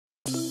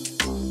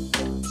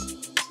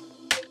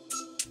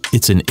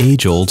It's an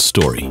age-old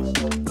story.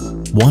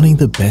 Wanting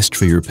the best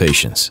for your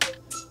patients.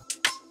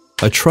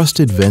 A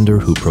trusted vendor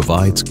who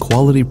provides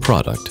quality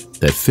product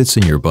that fits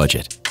in your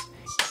budget.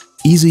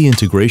 Easy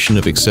integration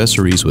of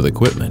accessories with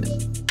equipment,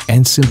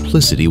 and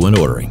simplicity when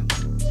ordering.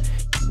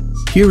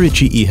 Here at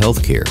GE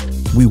Healthcare,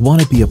 we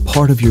want to be a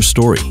part of your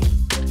story.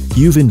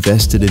 You've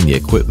invested in the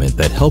equipment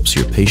that helps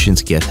your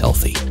patients get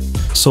healthy.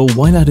 So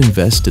why not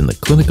invest in the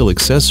clinical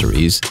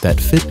accessories that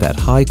fit that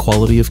high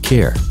quality of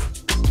care?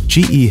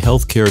 GE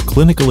Healthcare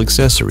Clinical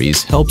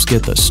Accessories helps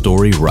get the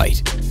story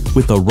right,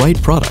 with the right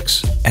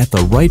products, at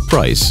the right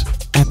price,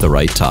 at the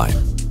right time.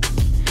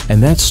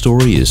 And that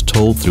story is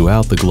told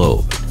throughout the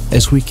globe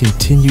as we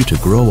continue to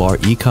grow our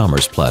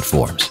e-commerce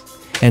platforms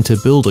and to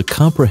build a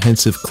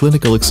comprehensive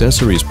clinical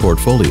accessories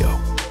portfolio,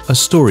 a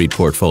storied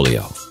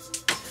portfolio,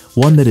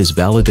 one that is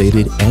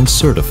validated and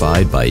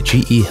certified by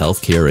GE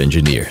Healthcare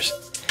engineers,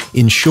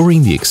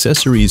 ensuring the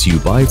accessories you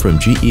buy from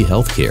GE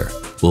Healthcare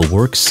will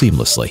work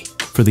seamlessly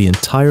for the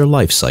entire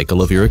life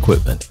cycle of your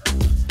equipment.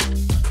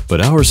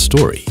 But our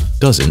story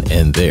doesn't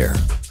end there.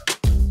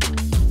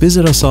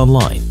 Visit us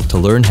online to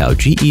learn how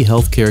GE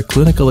Healthcare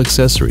Clinical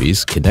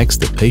Accessories connects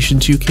the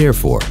patients you care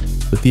for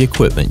with the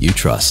equipment you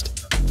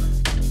trust.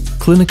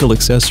 Clinical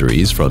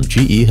accessories from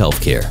GE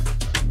Healthcare.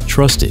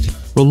 Trusted,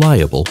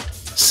 reliable,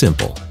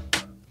 simple.